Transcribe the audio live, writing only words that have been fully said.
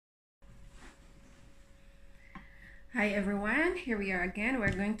Hi everyone, here we are again.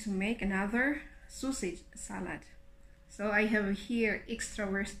 We're going to make another sausage salad. So I have here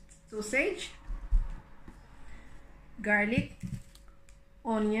Extrawurst sausage, garlic,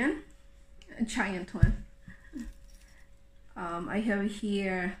 onion, a giant one. I have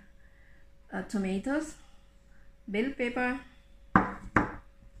here tomatoes, bell pepper,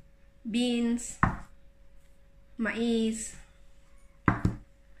 beans, mais,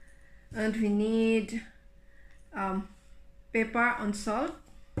 and we need pepper and salt,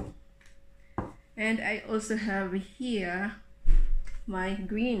 and I also have here my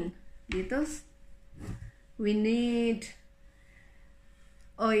green lettuce. We need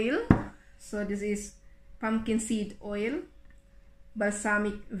oil, so this is pumpkin seed oil,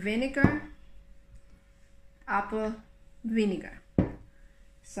 balsamic vinegar, apple vinegar.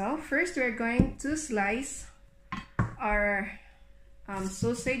 So first we're going to slice our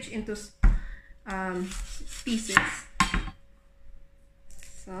sausage into pieces.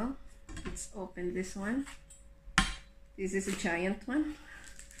 So let's open this one. This is a giant one.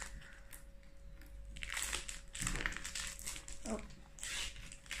 Oh.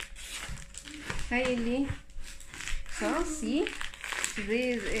 Hi Ellie. So see,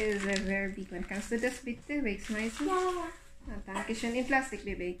 this is a very big one. Kannst du das bitte wegschmeißen? Ja. Danke schön. In Plastik,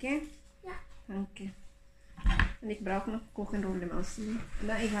 Baby, okay? Ja. Danke. Und ich brauche noch Kuchenrolle aus.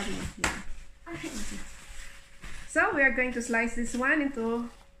 Nein, ich habe noch hier. Okay. So we are going to slice this one into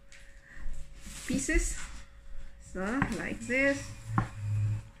pieces. So like this.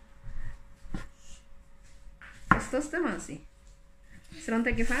 Ist das Mausi? Ist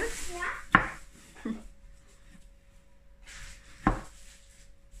runtergefallen? Ja.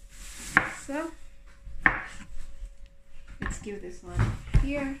 So let's give this one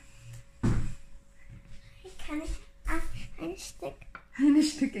here. Ich kann nicht ein Stück. Ein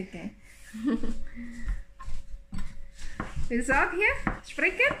Stück, okay. Willst du auch hier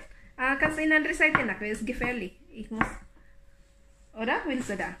sprechen? Kannst du in die andere Seite nach, weil es gefährlich. Ich muss. Oder? Willst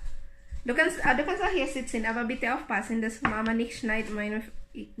du da? Du kannst auch hier sitzen, aber bitte aufpassen, dass Mama nicht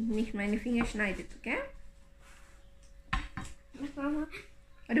nicht meine Finger schneidet, okay? Mama.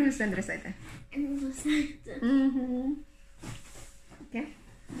 Oder willst du die andere Seite? Andere Seite. Mhm. Okay?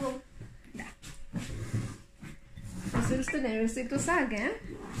 Wo? Da. Was willst du denn? Willst du etwas sagen?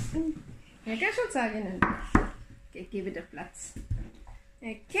 Ja, kann schon sagen. Okay, gebe dir Platz.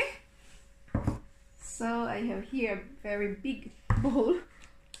 Okay. So I have here a very big bowl.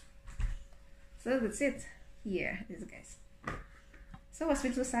 So that's it. Here, these guys. So was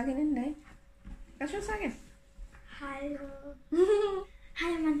willst du sagen? Nein? Kannst du sagen? Hallo.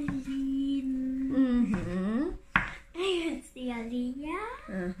 Hallo meine Lieben. Mhm. Ich bin's, die Alia.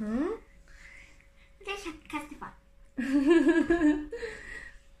 Mhm. Und ich hab Kastenbad.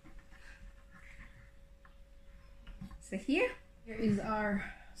 So here is our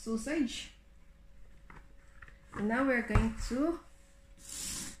sausage. And now we're going to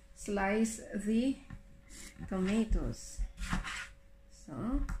slice the tomatoes. So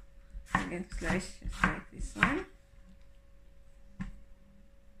I'm going to slice just like this one.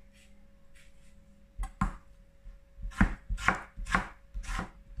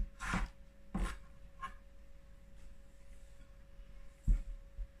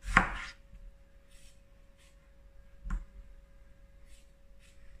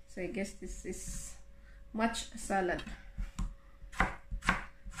 So I guess this is much salad.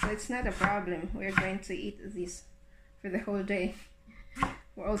 So it's not a problem. We're going to eat this for the whole day.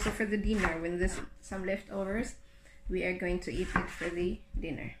 Or also for the dinner. When there's some leftovers, we are going to eat it for the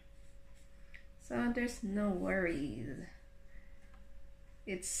dinner. So there's no worries.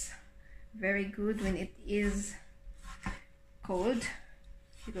 It's very good when it is cold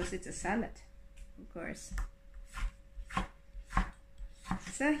because it's a salad, of course.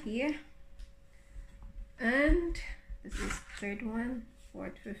 So here, and this is third one,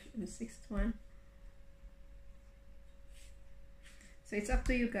 fourth, fifth, and sixth one. So it's up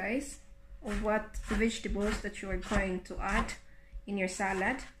to you guys of what vegetables that you are going to add in your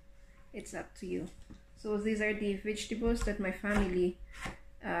salad. It's up to you. So these are the vegetables that my family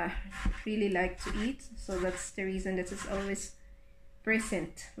really like to eat. So that's the reason that it's always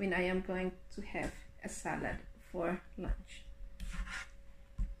present when I am going to have a salad for lunch.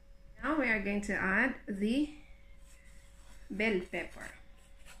 Now we are going to add the bell pepper.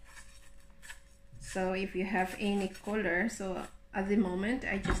 So if you have any color, so at the moment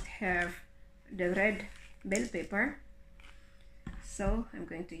I just have the red bell pepper. So I'm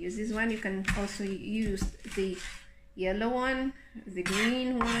going to use this one. You can also use the yellow one, the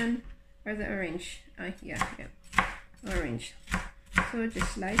green one, or the orange. Yeah, orange. So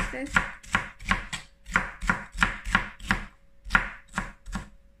just slice this.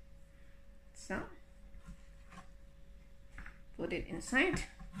 put it inside.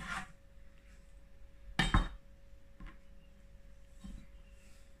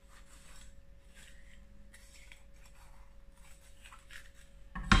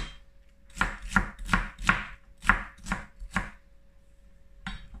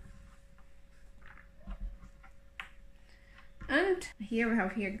 And here we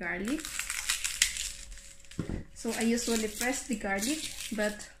have garlic. So I usually press the garlic,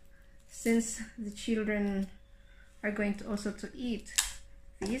 but since the children are going to also to eat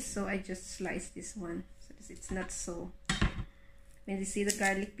this, so I just slice this one so it's not so, when they see the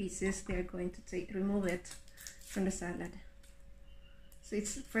garlic pieces, they are going to remove it from the salad. So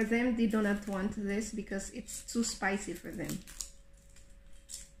it's for them, they do not want this because it's too spicy for them.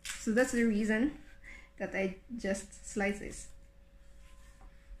 So that's the reason that I just slice this.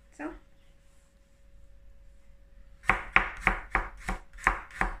 So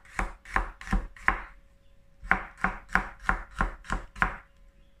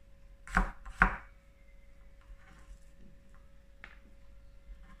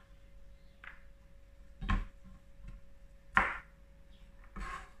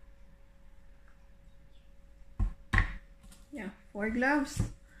yeah, 4 gloves.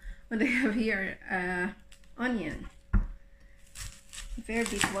 And I have here onion, very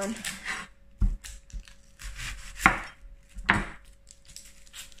big one.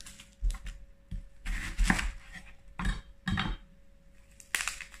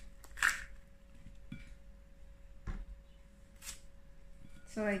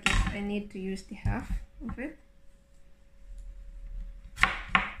 So I guess I need to use the half of it.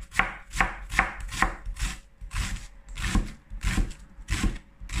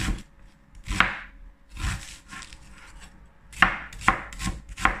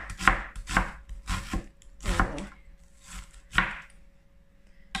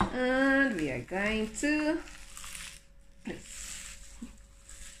 And we are going to,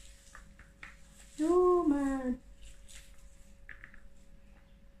 oh man,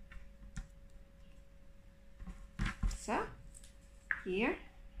 so here,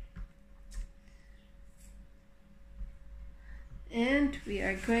 and we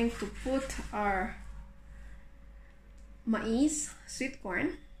are going to put our mais, sweet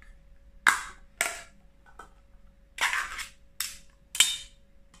corn.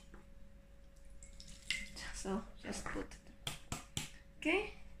 So just put it.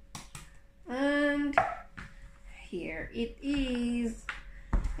 Okay, and here it is.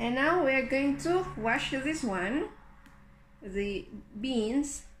 And now we are going to wash this one, the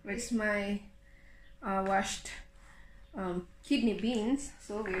beans. Where's my washed kidney beans?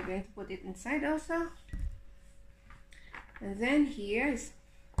 So we are going to put it inside also. And then here is,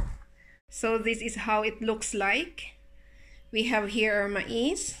 so this is how it looks like. We have here our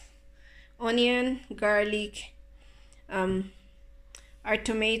mais, onion, garlic, our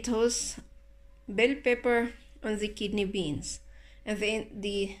tomatoes, bell pepper, and the kidney beans, and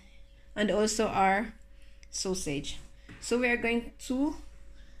then and also our sausage. So we are going to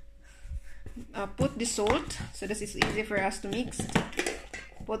put the salt, so this is easy for us to mix.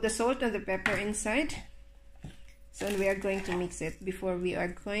 Put the salt and the pepper inside. So we are going to mix it before we are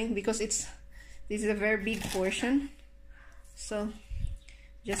going, because this is a very big portion. So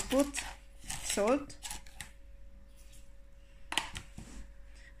just put salt,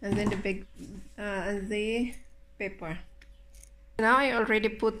 and then the pepper. Now I already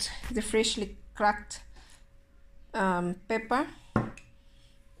put the freshly cracked pepper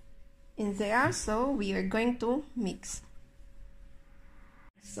in there, so we are going to mix.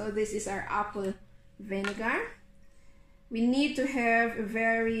 So this is our apple vinegar. We need to have a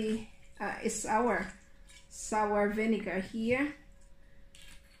very sour vinegar here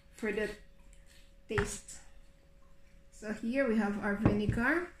for the taste. So here we have our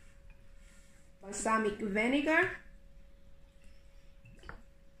vinegar, balsamic vinegar,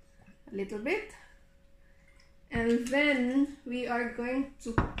 a little bit, and then we are going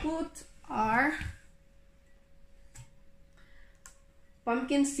to put our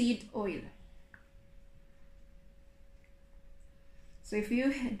pumpkin seed oil. So if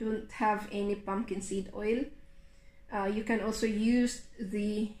you don't have any pumpkin seed oil, you can also use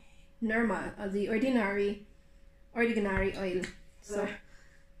the normal, the ordinary oil. So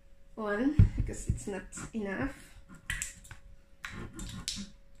one, because it's not enough.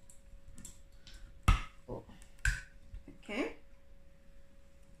 Oh, okay.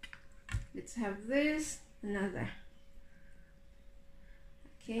 Let's have this, another.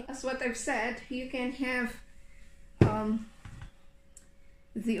 Okay, that's what I've said. You can have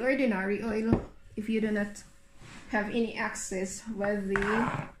the ordinary oil if you do not have any access with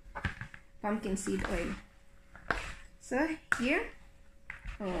the pumpkin seed oil. So here,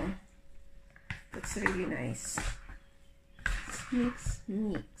 oh, that's really nice. Mix.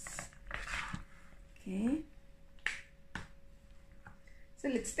 Okay. So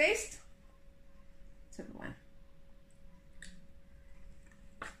let's taste. So one.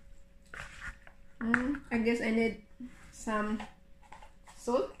 I guess I need some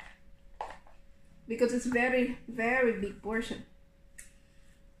salt because it's very big portion.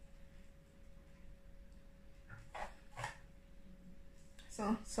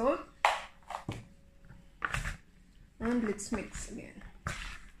 So salt, and let's mix again.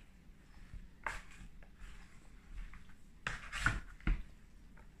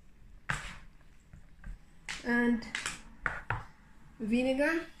 And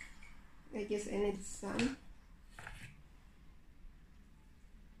vinegar, I guess I need some.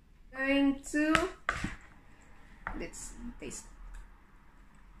 Let's taste.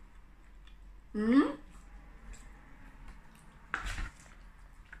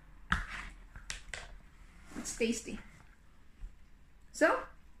 It's tasty. So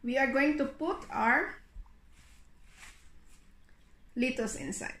we are going to put our lettuce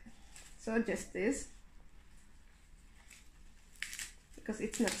inside. So just this, because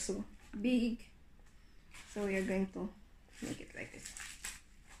it's not so big, so we are going to make it like this.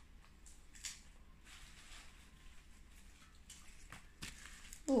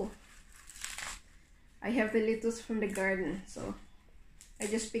 Oh, I have the lettuce from the garden, so I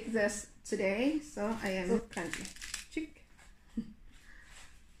just picked this today, so I am crunchy. Chick.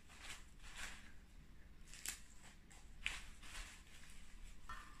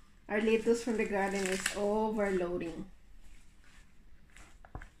 Our lettuce from the garden is overloading.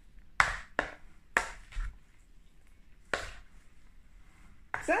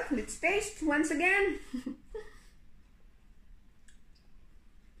 So let's taste once again.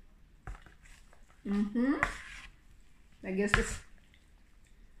 I guess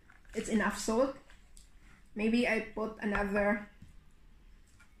it's enough salt. Maybe I put another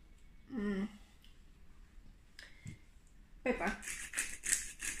pepper.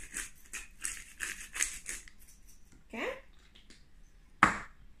 Okay.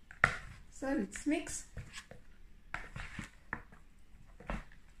 So let's mix.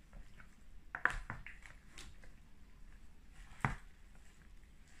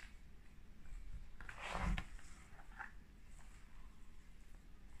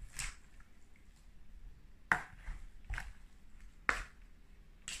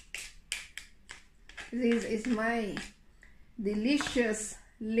 This is my delicious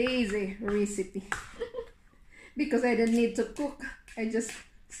lazy recipe because I don't need to cook. I just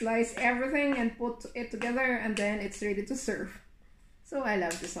slice everything and put it together, and then it's ready to serve. So I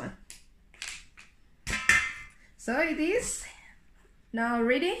love this one. So it is now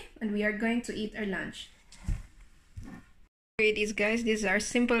ready, and we are going to eat our lunch. Here it is, guys. This is our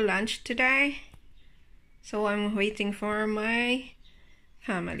simple lunch today. So I'm waiting for my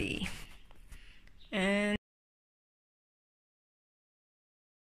family. And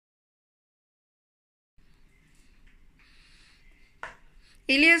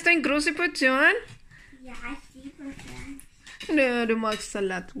Elias, den große Portion? Ja, ich liebe es. Du magst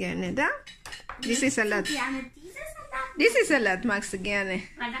Salat gerne, da? This is Salat. Gerne diese Salat. This is Salat magst du gerne.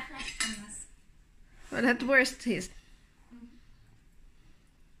 Weil das vielleicht anders. What that worst is.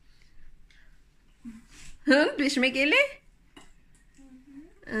 Und, wie schmeckt Eli?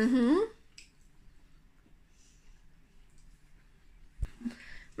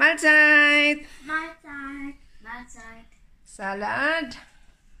 Mahlzeit. Mahlzeit. Salat.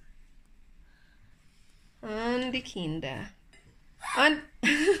 Und die Kinder. Und,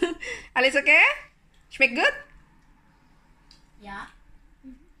 alles okay? Schmeckt gut? Ja.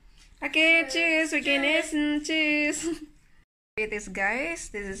 Okay, tschüss, wir gehen essen, tschüss. It is, guys,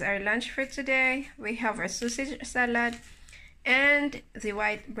 this is our lunch for today. We have our sausage salad and the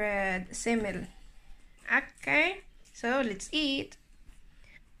white bread semmel. Okay, so let's eat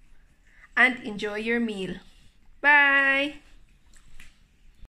and enjoy your meal. Bye.